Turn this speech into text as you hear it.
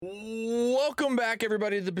Welcome back,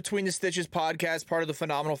 everybody, to the Between the Stitches podcast, part of the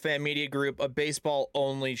Phenomenal Fan Media Group, a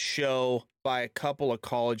baseball-only show by a couple of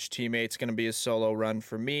college teammates. Going to be a solo run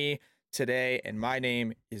for me today, and my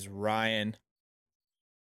name is Ryan.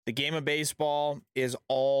 The game of baseball is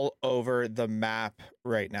all over the map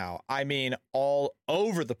right now. I mean, all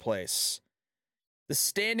over the place. The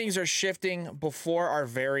standings are shifting before our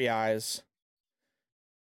very eyes.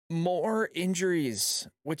 More injuries,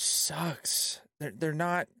 which sucks. They're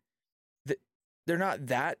not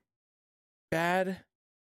that bad,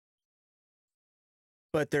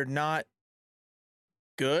 but they're not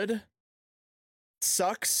good.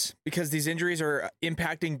 Sucks because these injuries are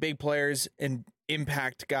impacting big players and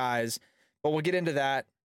impact guys, but we'll get into that.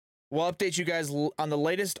 We'll update you guys on the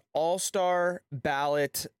latest all-star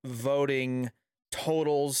ballot voting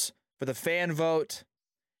totals for the fan vote.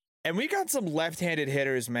 And we got some left-handed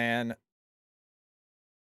hitters, man,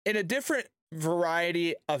 in a different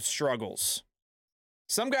variety of struggles.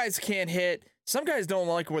 Some guys can't hit. Some guys don't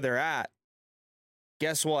like where they're at.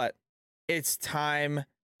 Guess what? It's time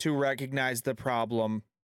to recognize the problem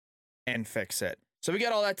and fix it. So we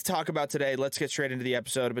got all that to talk about today. Let's get straight into the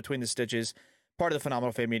episode of Between the Stitches, part of the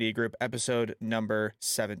Phenomenal Fan Media Group, episode number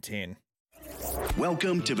 17.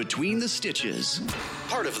 Welcome to Between the Stitches,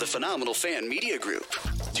 part of the Phenomenal Fan Media Group.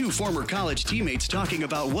 Two former college teammates talking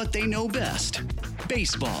about what they know best,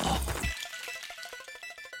 baseball.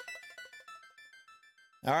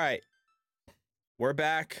 All right, we're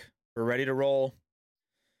back. We're ready to roll.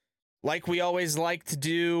 Like we always like to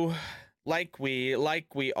do, like we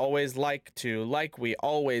always like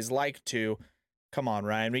to. Come on,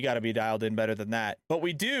 Ryan, we got to be dialed in better than that. But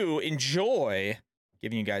we do enjoy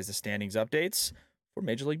giving you guys the standings updates for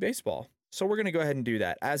Major League Baseball. So we're going to go ahead and do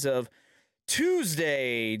that. As of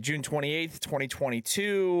Tuesday, June 28th,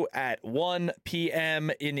 2022 at 1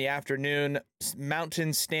 p.m. in the afternoon,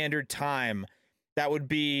 Mountain Standard Time. That would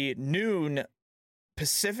be noon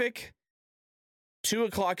Pacific, 2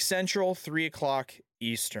 o'clock Central, 3 o'clock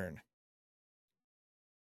Eastern.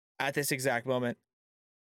 At this exact moment,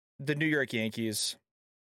 the New York Yankees,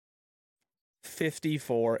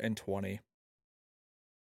 54-20.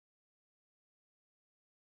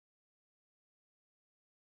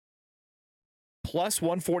 Plus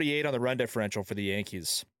 148 on the run differential for the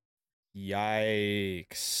Yankees.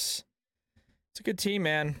 Yikes. It's a good team,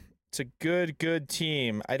 man. It's a good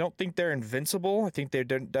team. I don't think they're invincible. I think they're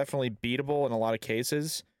definitely beatable in a lot of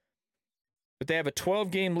cases. But they have a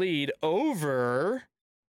 12-game lead over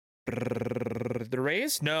the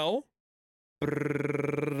Rays? No.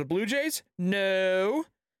 The Blue Jays? No.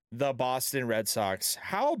 The Boston Red Sox.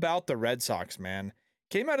 How about the Red Sox, man?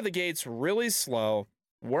 Came out of the gates really slow,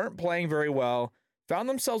 weren't playing very well, found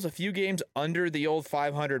themselves a few games under the old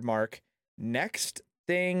 500 mark. Next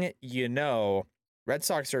thing you know, Red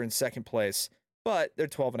Sox are in second place, but they're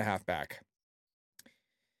 12.5 back.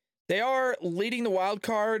 They are leading the wild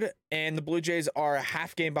card, and the Blue Jays are a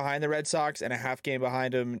half game behind the Red Sox and a half game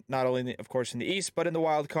behind them, not only, of course, in the East, but in the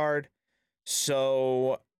wild card.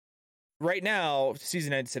 So right now,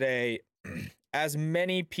 season ends today, as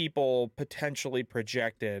many people potentially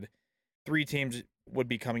projected, 3 teams would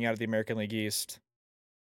be coming out of the American League East.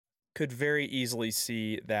 Could very easily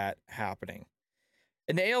see that happening.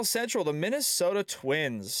 In the AL Central, the Minnesota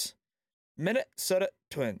Twins.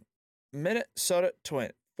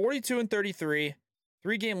 42-33,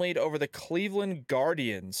 3-game lead over the Cleveland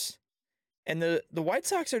Guardians. And the White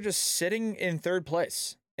Sox are just sitting in third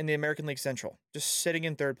place in the American League Central. Just sitting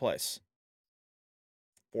in third place.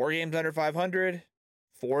 4 games under 500,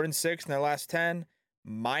 4-6 in their last 10,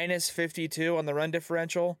 minus 52 on the run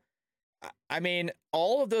differential. I mean,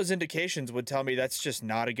 all of those indications would tell me that's just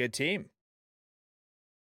not a good team.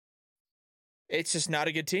 It's just not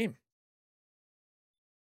a good team.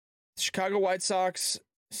 Chicago White Sox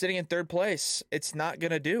sitting in third place. It's not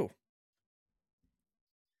going to do.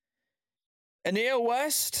 In the AL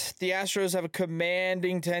West, the Astros have a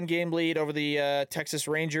commanding 10-game lead over the Texas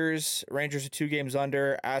Rangers. Rangers are 2 games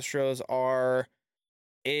under. Astros are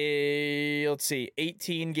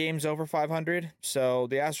 18 games over 500. So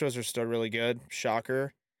the Astros are still really good.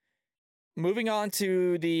 Shocker. Moving on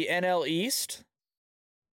to the NL East.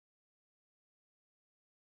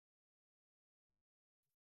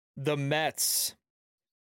 The Mets.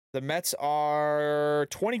 The Mets are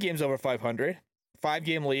 20 games over 500.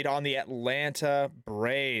 5-game lead on the Atlanta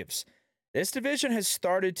Braves. This division has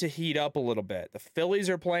started to heat up a little bit. The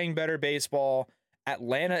Phillies are playing better baseball.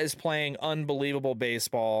 Atlanta is playing unbelievable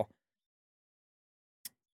baseball.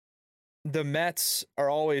 The Mets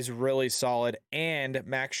are always really solid, and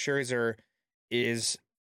Max Scherzer is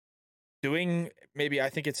doing maybe,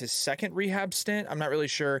 I think it's his second rehab stint. I'm not really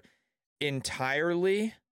sure.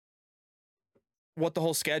 entirely what the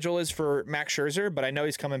whole schedule is for Max Scherzer, but I know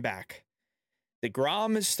he's coming back.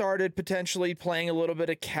 DeGrom has started potentially playing a little bit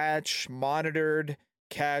of catch, monitored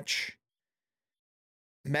catch.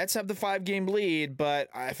 Mets have the 5-game lead, but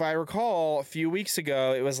if I recall, a few weeks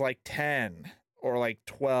ago, it was like 10 or like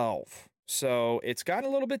 12. So it's gotten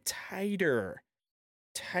a little bit tighter.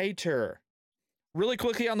 Really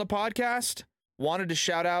quickly on the podcast, wanted to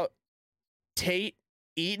shout out Tate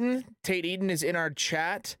Eaton. Tate Eaton is in our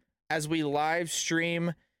chat as we live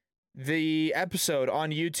stream the episode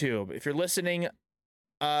on YouTube. If you're listening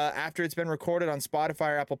after it's been recorded on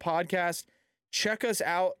Spotify or Apple Podcast, check us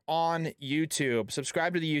out on YouTube.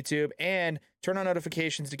 Subscribe to the YouTube and turn on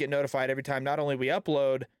notifications to get notified every time not only we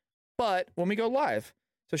upload, but when we go live.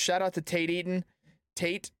 So shout out to Tate Eaton.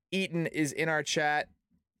 Tate Eaton is in our chat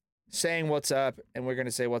saying what's up, and we're going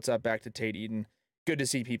to say what's up back to Tate Eaton. Good to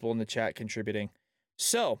see people in the chat contributing.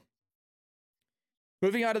 So,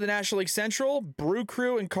 moving on to the National League Central, Brew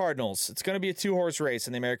Crew and Cardinals. It's going to be a 2-horse race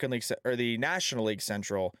in the American League or the National League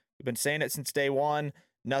Central. We've been saying it since day one.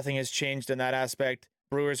 Nothing has changed in that aspect.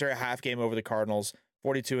 Brewers are a half game over the Cardinals,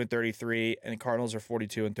 42-33, and the Cardinals are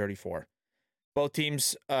 42-34. Both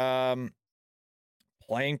teams playing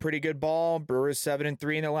pretty good ball. Brewers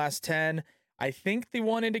 7-3 in the last 10. I think the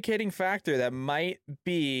one indicating factor that might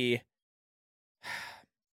be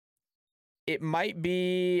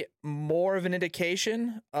more of an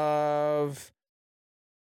indication of,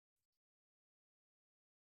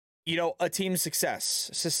 a team's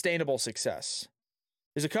success, sustainable success.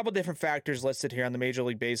 There's a couple different factors listed here on the Major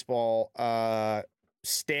League Baseball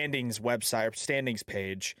standings website or standings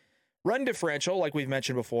page. Run differential, like we've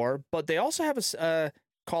mentioned before, but they also have a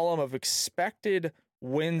column of expected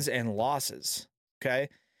wins and losses. Okay.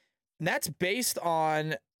 And that's based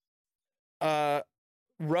on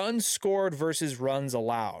runs scored versus runs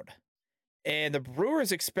allowed. And the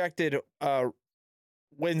Brewers' expected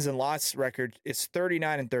wins and loss record is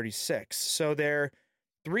 39-36. So they're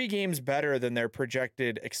 3 games better than their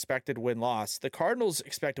projected expected win-loss. The Cardinals'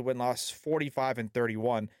 expected win-loss is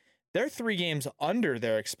 45-31. They're 3 games under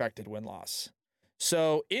their expected win-loss.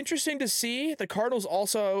 So interesting to see. The Cardinals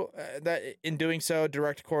also, that in doing so,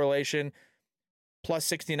 direct correlation, plus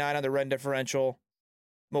 69 on the run differential.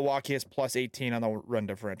 Milwaukee is plus 18 on the run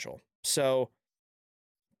differential. So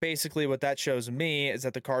basically what that shows me is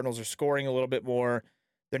that the Cardinals are scoring a little bit more.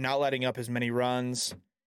 They're not letting up as many runs.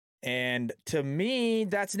 And to me,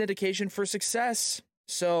 that's an indication for success.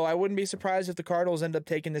 So I wouldn't be surprised if the Cardinals end up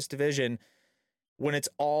taking this division when it's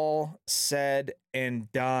all said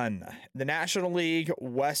and done. The National League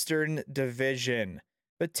Western Division,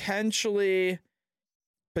 potentially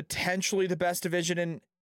the best division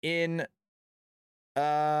in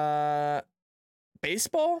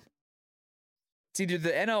baseball. It's either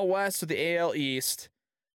the NL West or the AL East.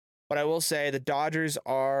 But I will say the Dodgers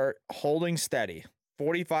are holding steady.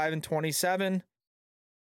 45-27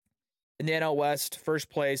 in the NL West, first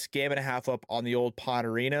place, game and a half up on the old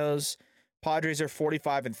Padrinos. Padres are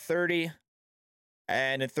 45-30,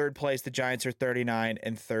 and in third place, the Giants are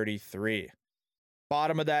 39-33.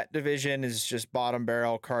 Bottom of that division is just bottom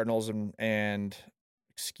barrel Cardinals and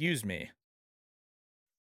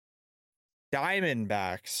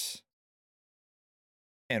Diamondbacks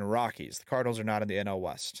and Rockies. The Cardinals are not in the NL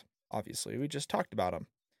West. Obviously, we just talked about them.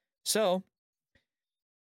 So,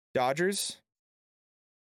 Dodgers,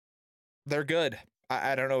 they're good.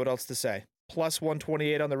 I don't know what else to say. Plus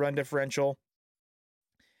 128 on the run differential.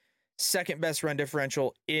 Second best run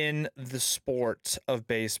differential in the sport of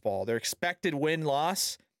baseball. Their expected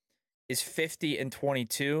win-loss is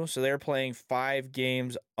 50-22, so they're playing 5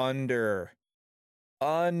 games under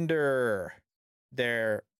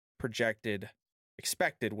their projected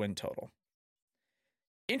expected win total.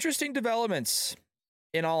 Interesting developments,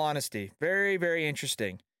 in all honesty. Very, very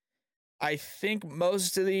interesting. I think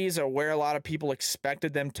most of these are where a lot of people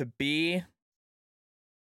expected them to be.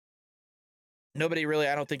 Nobody really,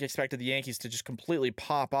 I don't think, expected the Yankees to just completely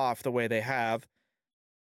pop off the way they have.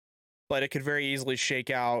 But it could very easily shake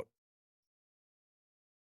out.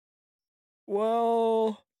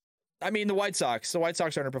 Well, I mean, the White Sox. The White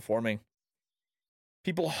Sox are underperforming.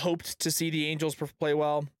 People hoped to see the Angels play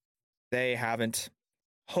well. They haven't.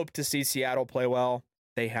 Hoped to see Seattle play well.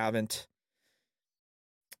 They haven't.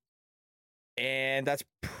 And that's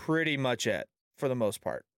pretty much it for the most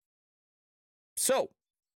part. So,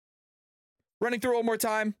 running through one more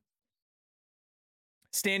time.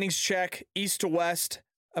 Standings check, East to West,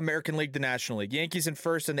 American League to National League. Yankees in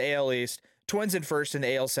first in the AL East, Twins in first in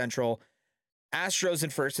the AL Central, Astros in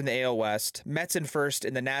first in the AL West, Mets in first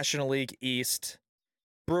in the National League East,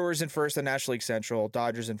 Brewers in first in the National League Central,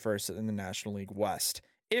 Dodgers in first in the National League West.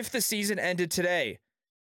 If the season ended today,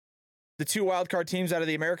 the two wildcard teams out of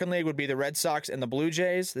the American League would be the Red Sox and the Blue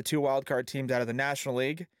Jays. The two wildcard teams out of the National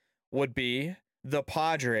League would be the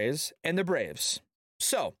Padres and the Braves.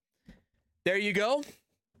 So, there you go.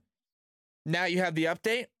 Now you have the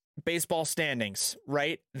update. Baseball standings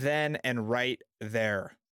right then and right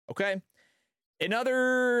there. Okay?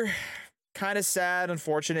 Another kind of sad,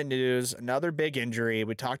 unfortunate news. Another big injury.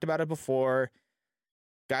 We talked about it before.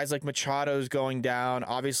 Guys like Machado's going down.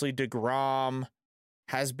 Obviously, DeGrom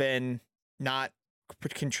has been not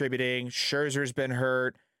contributing. Scherzer's been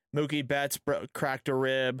hurt. Mookie Betts cracked a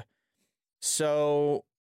rib. So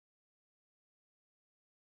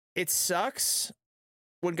it sucks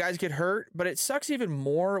when guys get hurt, but it sucks even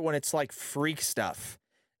more when it's like freak stuff.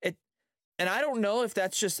 And I don't know if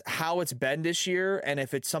that's just how it's been this year and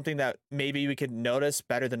if it's something that maybe we could notice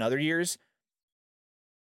better than other years.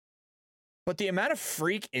 But the amount of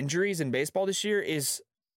freak injuries in baseball this year is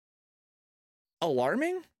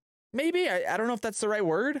alarming, maybe? I don't know if that's the right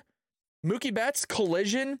word. Mookie Betts,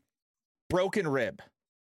 collision, broken rib.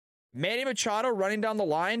 Manny Machado running down the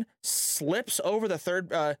line, slips over the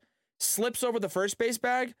first base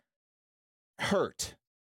bag, hurt.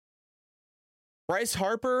 Bryce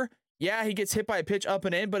Harper, yeah, he gets hit by a pitch up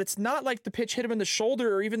and in, but it's not like the pitch hit him in the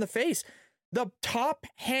shoulder or even the face. The top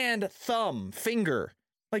hand, thumb, finger.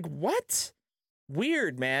 Like, what?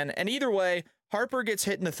 Weird, man. And either way, Harper gets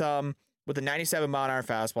hit in the thumb with a 97-mile-an-hour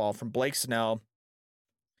fastball from Blake Snell.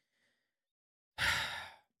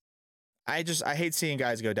 I hate seeing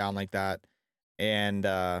guys go down like that. And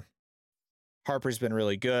Harper's been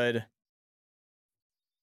really good.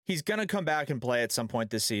 He's going to come back and play at some point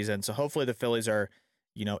this season. So hopefully the Phillies are,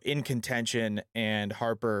 in contention and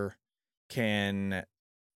Harper can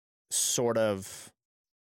sort of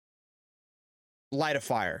light a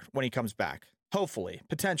fire when he comes back. Hopefully,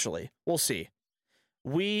 potentially. We'll see.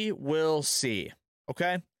 We will see.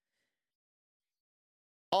 Okay?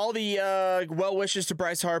 All the well wishes to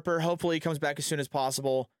Bryce Harper. Hopefully he comes back as soon as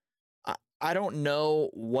possible. I don't know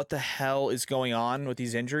what the hell is going on with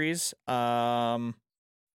these injuries.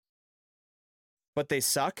 But they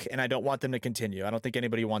suck, and I don't want them to continue. I don't think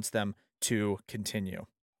anybody wants them to continue.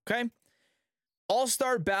 Okay?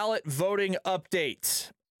 All-Star ballot voting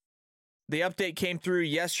update. The update came through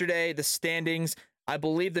yesterday. The standings, I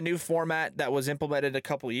believe the new format that was implemented a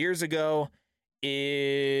couple years ago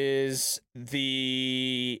is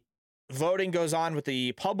the voting goes on with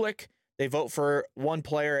the public. They vote for one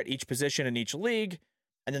player at each position in each league.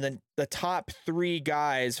 And then the top three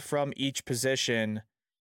guys from each position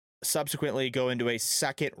subsequently go into a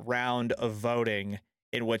second round of voting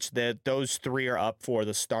in which those three are up for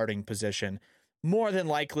the starting position. More than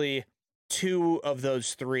likely, two of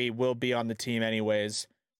those three will be on the team anyways.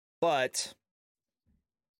 But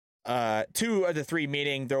two of the three,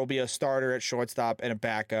 meaning there will be a starter at shortstop and a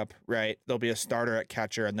backup, right? There'll be a starter at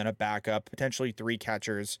catcher and then a backup, potentially three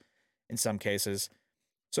catchers in some cases.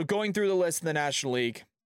 So going through the list in the National League,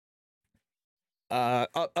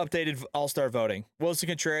 updated all-star voting. Wilson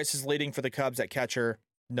Contreras is leading for the Cubs at catcher.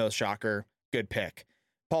 No shocker. Good pick.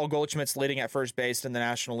 Paul Goldschmidt's leading at first base in the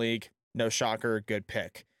National League. No shocker. Good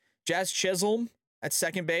pick. Jazz Chisholm at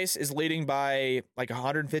second base is leading by like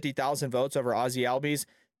 150,000 votes over Ozzie Albies.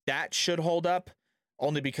 That should hold up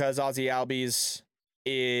only because Ozzie Albies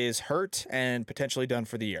is hurt and potentially done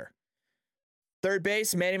for the year. Third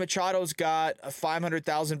base, Manny Machado's got a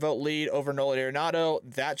 500,000 vote lead over Nolan Arenado.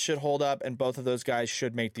 That should hold up, and both of those guys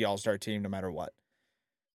should make the All-Star team no matter what.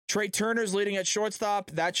 Trey Turner's leading at shortstop.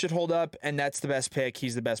 That should hold up, and that's the best pick.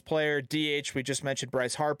 He's the best player. DH, we just mentioned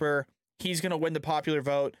Bryce Harper. He's going to win the popular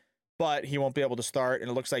vote, but he won't be able to start, and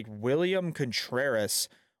it looks like William Contreras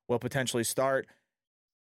will potentially start.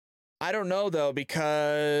 I don't know, though,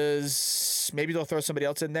 because maybe they'll throw somebody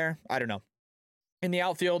else in there. I don't know. In the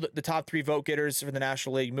outfield, the top three vote getters for the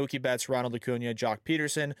National League, Mookie Betts, Ronald Acuna, Jock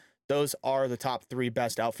Peterson. Those are the top three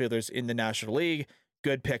best outfielders in the National League.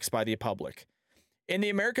 Good picks by the public. In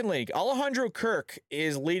the American League, Alejandro Kirk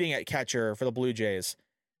is leading at catcher for the Blue Jays.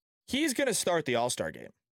 He's going to start the All-Star game.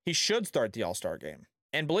 He should start the All-Star game.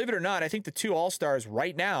 And believe it or not, I think the two All-Stars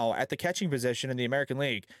right now at the catching position in the American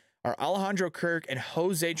League are Alejandro Kirk and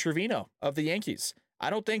Jose Trevino of the Yankees.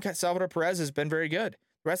 I don't think Salvador Perez has been very good.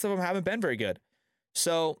 The rest of them haven't been very good.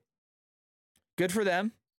 So, good for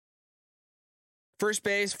them. First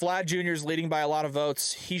base, Vlad Jr. is leading by a lot of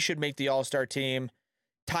votes. He should make the All-Star team.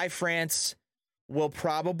 Ty France will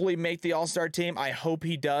probably make the All-Star team. I hope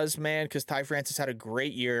he does, man, because Ty France has had a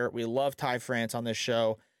great year. We love Ty France on this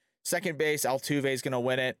show. Second base, Altuve is going to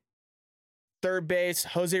win it. third base,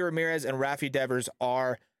 Jose Ramirez and Rafi Devers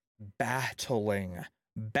are battling.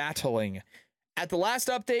 At the last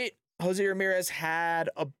update, Jose Ramirez had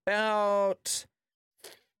about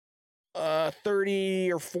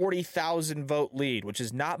 30 or 40,000 vote lead, which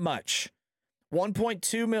is not much.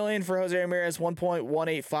 1.2 million for Jose Ramirez,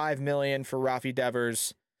 1.185 million for Rafi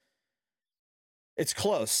Devers. It's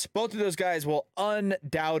close. Both of those guys will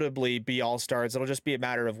undoubtedly be all-stars. It'll just be a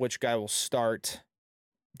matter of which guy will start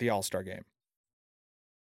the all-star game.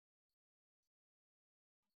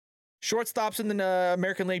 Shortstops in the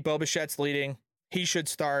American League, Bo Bichette's leading. He should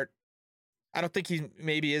start. I don't think he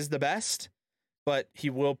maybe is the best, but he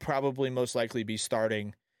will probably most likely be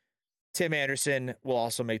starting. Tim Anderson will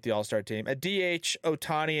also make the all-star team. At DH,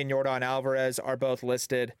 Ohtani and Yordan Alvarez are both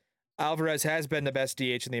listed. Alvarez has been the best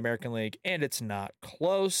DH in the American League, and it's not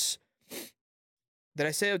close. Did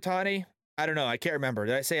I say Ohtani? I don't know. I can't remember.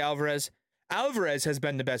 Did I say Alvarez? Alvarez has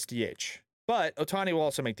been the best DH, but Ohtani will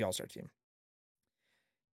also make the all-star team.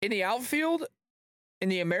 In the outfield, in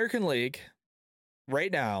the American League,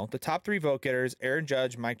 right now, the top 3 vote getters, Aaron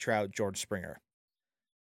Judge, Mike Trout, George Springer.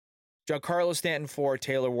 Giancarlo Stanton 4,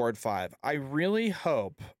 Taylor Ward 5. I really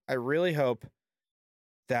hope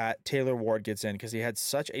that Taylor Ward gets in because he had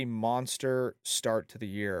such a monster start to the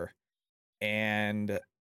year. And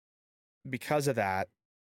because of that,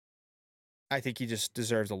 I think he just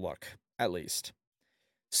deserves a look, at least.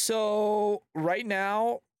 So right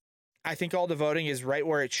now, I think all the voting is right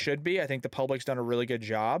where it should be. I think the public's done a really good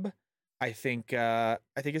job. I think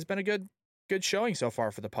it's been a good showing so far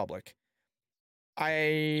for the public.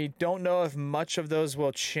 I don't know if much of those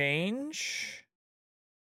will change,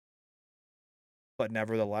 but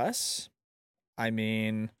nevertheless, I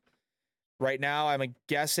mean, right now I'm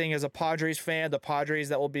guessing as a Padres fan, the Padres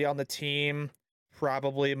that will be on the team,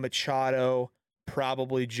 probably Machado,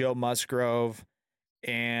 probably Joe Musgrove,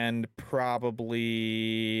 and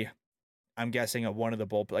probably, I'm guessing at one of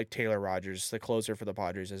the like Taylor Rogers, the closer for the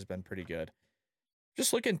Padres, has been pretty good.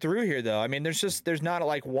 Just looking through here, though, I mean, there's not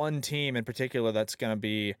like one team in particular that's going to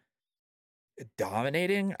be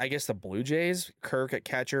dominating. I guess the Blue Jays, Kirk at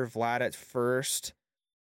catcher, Vlad at first,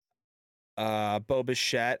 Bo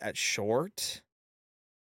Bichette at short,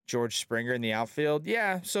 George Springer in the outfield.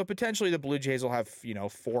 Yeah, so potentially the Blue Jays will have,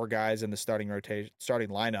 4 guys in the starting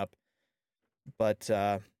lineup. But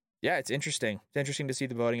yeah, it's interesting. It's interesting to see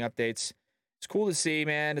the voting updates. It's cool to see,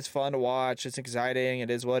 man. It's fun to watch. It's exciting.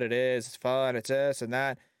 It is what it is. It's fun. It's this and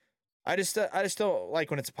that. I just don't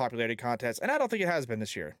like when it's a popularity contest, and I don't think it has been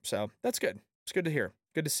this year. So that's good. It's good to hear.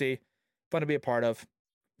 Good to see. Fun to be a part of.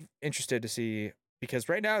 Interested to see, because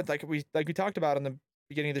right now, like we talked about in the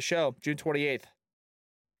beginning of the show, June 28th.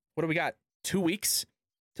 What do we got? 2 weeks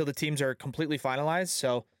till the teams are completely finalized.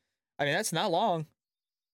 So, I mean, that's not long.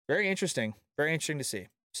 Very interesting. Very interesting to see.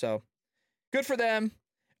 So, good for them.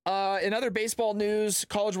 In other baseball news,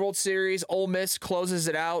 College World Series, Ole Miss closes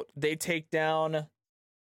it out. They take down...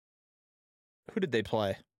 Who did they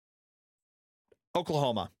play?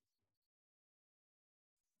 Oklahoma.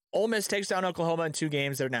 Ole Miss takes down Oklahoma in 2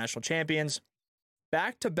 games. They're national champions.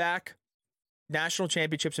 Back-to-back national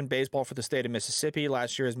championships in baseball for the state of Mississippi.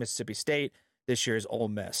 Last year is Mississippi State. This year is Ole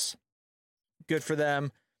Miss. Good for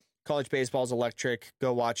them. College baseball is electric.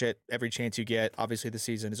 Go watch it every chance you get. Obviously, the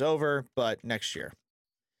season is over, but next year.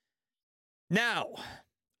 Now,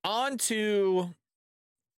 on to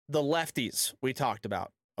the lefties we talked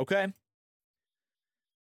about, okay?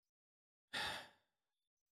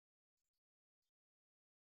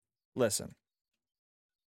 Listen.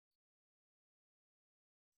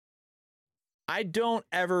 I don't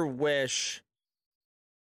ever wish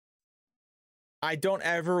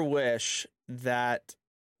that,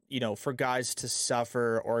 for guys to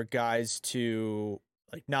suffer or guys to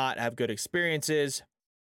like not have good experiences.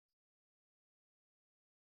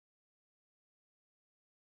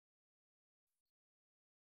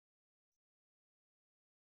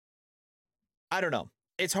 I don't know.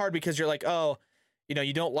 It's hard because you're like, oh,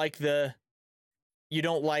 you don't like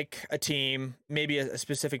a team, maybe a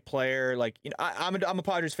specific player. Like, I'm a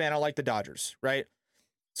Padres fan. I like the Dodgers, right?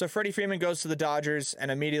 So Freddie Freeman goes to the Dodgers, and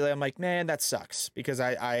immediately I'm like, man, that sucks, because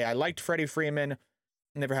I liked Freddie Freeman,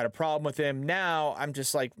 never had a problem with him. Now I'm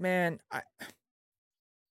just like, man,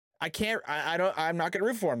 I'm not gonna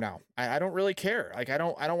root for him now. I don't really care. Like, I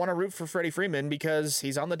don't want to root for Freddie Freeman because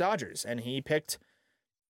he's on the Dodgers and he picked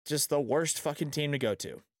just the worst fucking team to go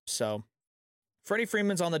to. So Freddie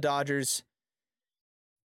Freeman's on the Dodgers.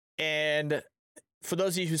 And for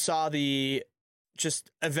those of you who saw the just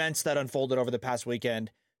events that unfolded over the past weekend,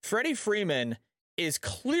 Freddie Freeman is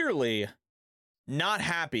clearly not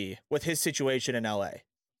happy with his situation in LA.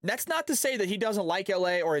 That's not to say that he doesn't like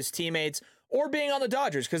LA or his teammates or being on the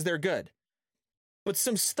Dodgers because they're good. But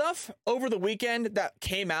some stuff over the weekend that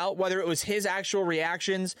came out, whether it was his actual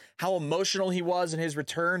reactions, how emotional he was in his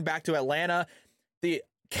return back to Atlanta, the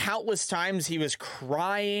countless times he was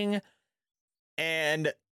crying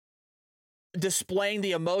and displaying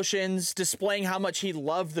the emotions, displaying how much he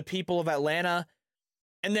loved the people of Atlanta.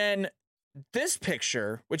 And then this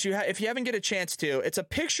picture, which if you haven't get a chance to, it's a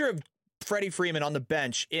picture of Freddie Freeman on the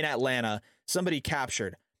bench in Atlanta. Somebody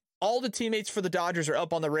captured. All the teammates for the Dodgers are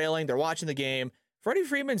up on the railing. They're watching the game. Freddie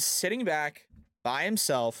Freeman's sitting back by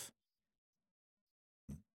himself,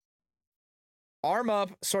 arm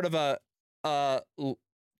up, sort of a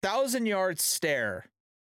 1,000-yard stare,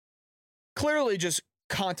 clearly just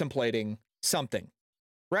contemplating something,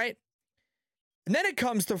 right? And then it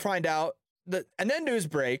comes to find out and then news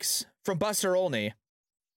breaks from Buster Olney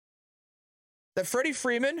that Freddie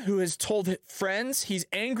Freeman, who has told friends he's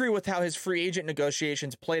angry with how his free agent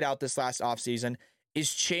negotiations played out this last offseason,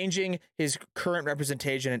 is changing his current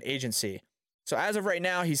representation and agency. So as of right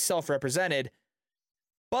now, he's self-represented.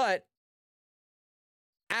 But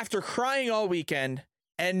after crying all weekend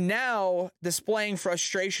and now displaying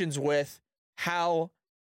frustrations with how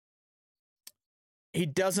he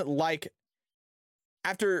doesn't like,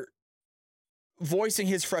 after voicing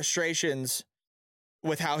his frustrations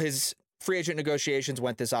with how his free agent negotiations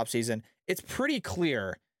went this offseason, it's pretty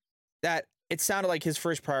clear that it sounded like his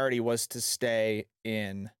first priority was to stay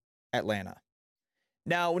in Atlanta.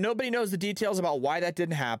 Now, nobody knows the details about why that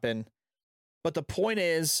didn't happen, but the point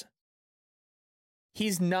is,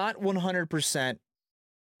 he's not 100%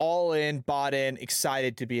 all in, bought in,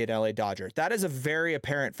 excited to be an LA Dodger. That is a very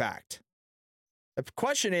apparent fact. The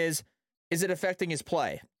question is it affecting his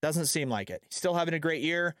play? Doesn't seem like it. He's still having a great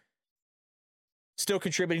year, still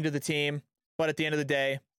contributing to the team, but at the end of the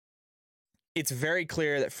day, it's very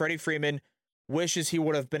clear that Freddie Freeman wishes he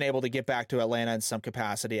would have been able to get back to Atlanta in some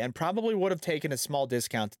capacity and probably would have taken a small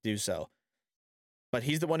discount to do so. But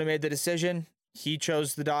he's the one who made the decision. He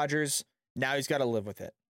chose the Dodgers. Now he's got to live with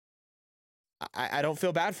it. I don't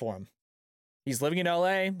feel bad for him. He's living in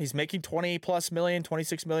LA. He's making 20 plus million,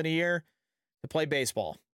 26 million a year to play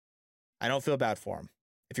baseball. I don't feel bad for him.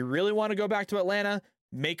 If you really want to go back to Atlanta,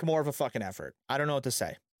 make more of a fucking effort. I don't know what to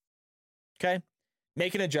say. Okay?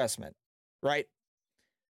 Make an adjustment, right?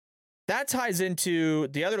 That ties into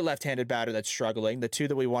the other left-handed batter that's struggling, the two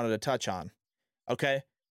that we wanted to touch on. Okay?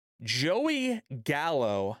 Joey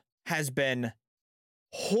Gallo has been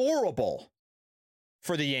horrible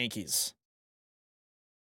for the Yankees.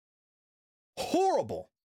 Horrible.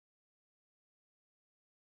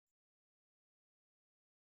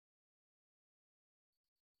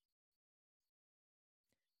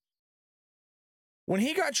 When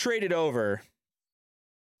he got traded over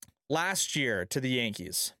last year to the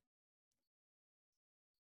Yankees,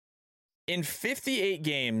 in 58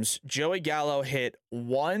 games, Joey Gallo hit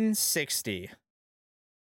 160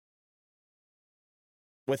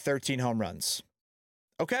 with 13 home runs.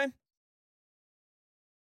 Okay?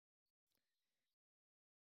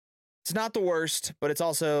 It's not the worst, but it's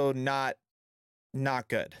also not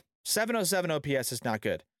good. 707 OPS is not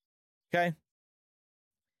good. Okay?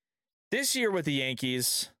 This year with the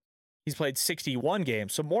Yankees, he's played 61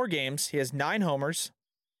 games, so more games. He has 9 homers.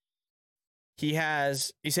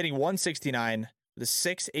 He's hitting 169 with a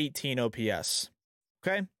 618 OPS.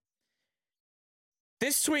 Okay?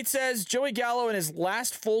 This tweet says Joey Gallo in his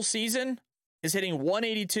last full season is hitting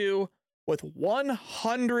 182 with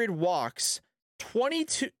 100 walks,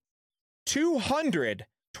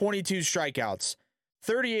 222 strikeouts,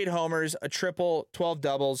 38 homers, a triple, 12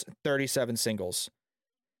 doubles, 37 singles.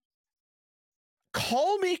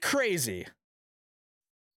 Call me crazy,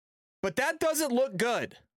 but that doesn't look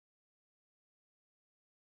good.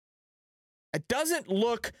 It doesn't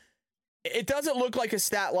look like a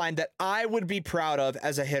stat line that I would be proud of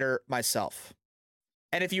as a hitter myself.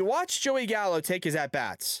 And if you watch Joey Gallo take his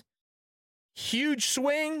at-bats, huge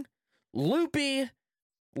swing, loopy,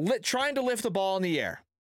 trying to lift the ball in the air.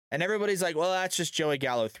 And everybody's like, well, that's just Joey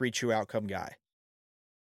Gallo, 3 true outcome guy.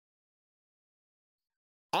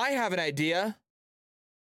 I have an idea.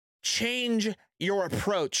 Change your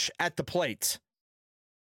approach at the plate.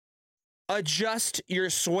 Adjust your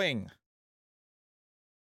swing.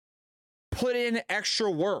 Put in extra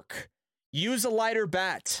work. Use a lighter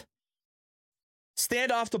bat.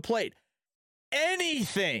 Stand off the plate.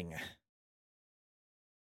 Anything.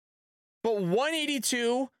 But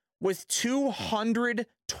 182 with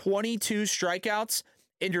 222 strikeouts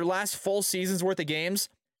in your last full season's worth of games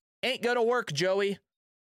ain't gonna work, Joey.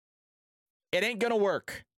 It ain't gonna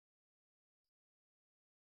work.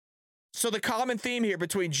 So the common theme here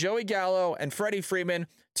between Joey Gallo and Freddie Freeman,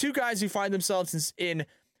 two guys who find themselves in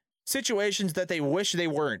situations that they wish they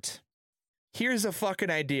weren't. Here's a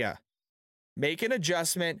fucking idea. Make an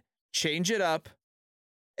adjustment, change it up,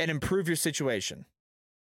 and improve your situation.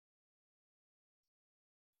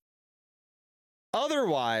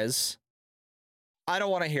 Otherwise, I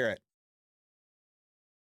don't want to hear it.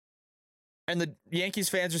 And the Yankees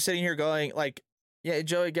fans are sitting here going like, yeah,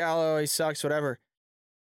 Joey Gallo, he sucks, whatever.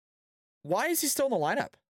 Why is he still in the lineup?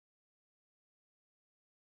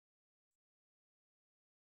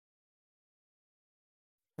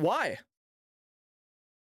 Why?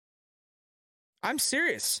 I'm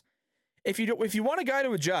serious. If you want a guy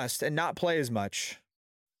to adjust and not play as much,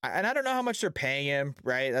 and I don't know how much they're paying him,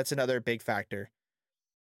 right? That's another big factor.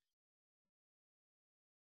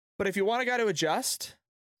 But if you want a guy to adjust,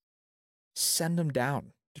 send him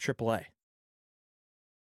down to AAA.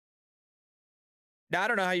 Now, I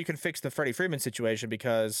don't know how you can fix the Freddie Freeman situation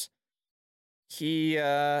because he,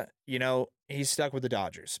 he's stuck with the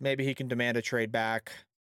Dodgers. Maybe he can demand a trade back.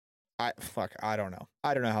 I don't know.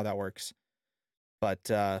 I don't know how that works. But,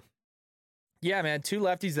 yeah, man, two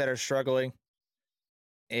lefties that are struggling.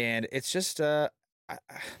 And it's just, I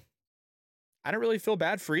don't really feel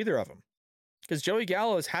bad for either of them. Because Joey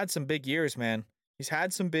Gallo has had some big years, man. He's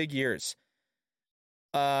had some big years.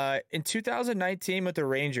 In 2019 with the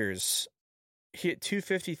Rangers, he hit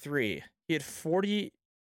 253. He had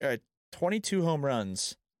 22 home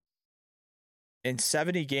runs in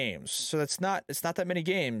 70 games. So it's not that many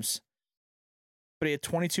games. But he had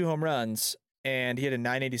 22 home runs and he had a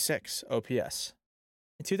 986 OPS.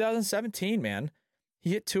 In 2017, man,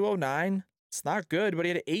 he hit 209. It's not good, but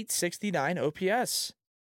he had an 869 OPS.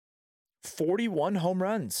 41 home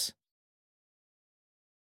runs.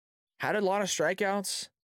 Had a lot of strikeouts,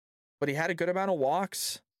 but he had a good amount of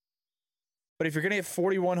walks. But if you're going to hit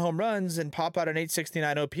 41 home runs and pop out an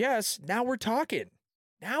 869 OPS, now we're talking.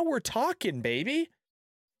 Now we're talking, baby.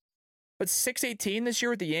 But 618 this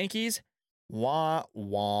year with the Yankees, wah,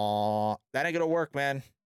 wah. That ain't going to work, man.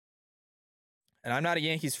 And I'm not a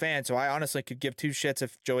Yankees fan, so I honestly could give two shits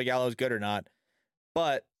if Joey Gallo is good or not.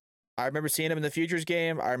 But I remember seeing him in the Futures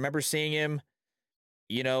game. I remember seeing him,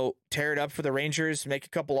 tear it up for the Rangers, make a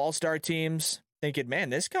couple all-star teams, thinking,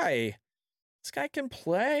 man, this guy can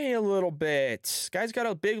play a little bit. This guy's got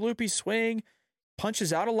a big loopy swing,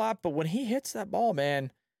 punches out a lot, but when he hits that ball,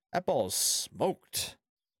 man, that ball is smoked.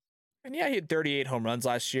 And yeah, he had 38 home runs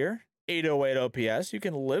last year, 808 OPS. You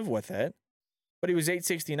can live with it. But he was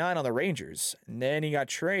 869 on the Rangers. And then he got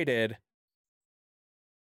traded.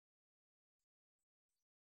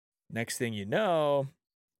 Next thing you know,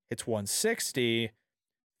 hits 160,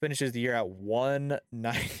 finishes the year at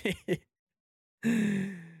 190.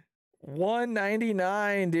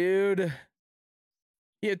 199, dude.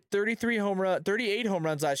 He had 38 home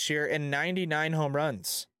runs last year and 99 home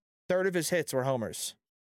runs. Third of his hits were homers.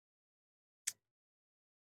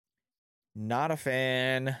 Not a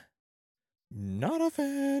fan.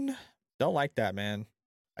 Don't like that, man.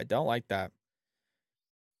 I don't like that.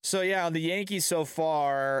 So yeah, on the Yankees so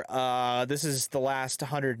far, this is the last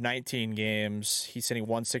 119 games. He's hitting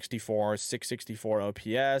 164, 664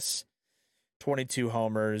 OPS, 22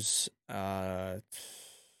 homers,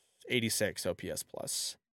 86 OPS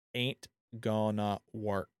plus. Ain't gonna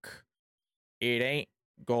work. It ain't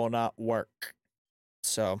gonna work.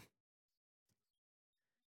 So,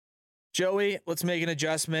 Joey, let's make an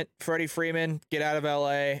adjustment. Freddie Freeman, get out of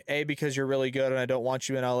LA. A, because you're really good and I don't want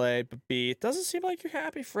you in LA. But B, it doesn't seem like you're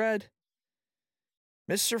happy, Fred.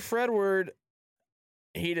 Mr. Fredward,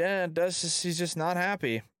 he's just not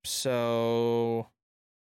happy. So,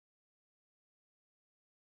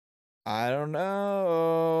 I don't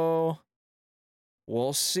know.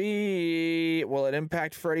 We'll see. Will it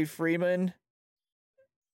impact Freddie Freeman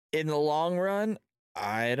in the long run?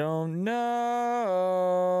 I don't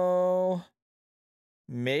know.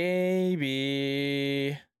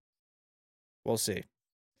 Maybe. We'll see.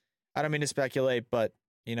 I don't mean to speculate, but,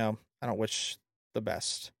 I don't wish the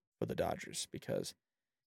best for the Dodgers because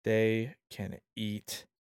they can eat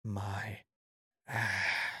my ass.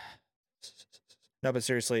 No, but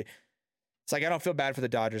seriously, it's like I don't feel bad for the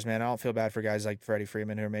Dodgers, man. I don't feel bad for guys like Freddie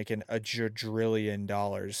Freeman who are making $1 trillion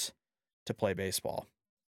to play baseball.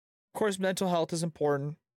 Of course, mental health is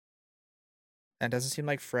important. And it doesn't seem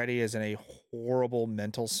like Freddie is in a horrible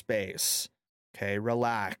mental space. Okay,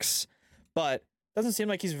 relax. But it doesn't seem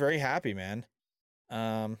like he's very happy, man.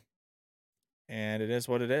 And it is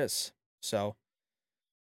what it is. So,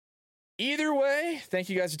 either way, thank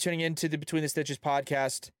you guys for tuning in to the Between the Stitches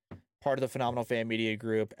podcast, part of the Phenomenal Fan Media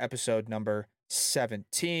Group, episode number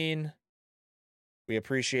 17. We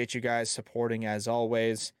appreciate you guys supporting as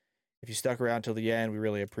always. If you stuck around till the end, we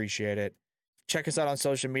really appreciate it. Check us out on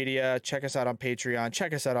social media. Check us out on Patreon.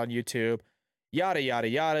 Check us out on YouTube. Yada, yada,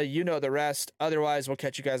 yada. You know the rest. Otherwise, we'll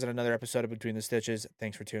catch you guys in another episode of Between the Stitches.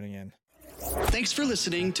 Thanks for tuning in. Thanks for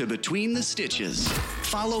listening to Between the Stitches.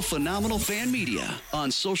 Follow Phenomenal Fan Media on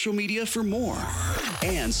social media for more.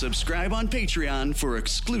 And subscribe on Patreon for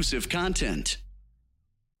exclusive content.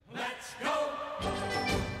 Let's go!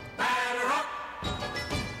 Batter up!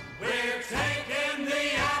 We're taking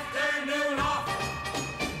the afternoon off.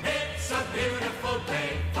 It's a beautiful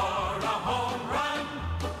day for a home run.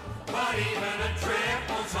 But even a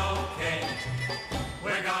triple's okay.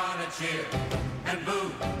 We're gonna cheer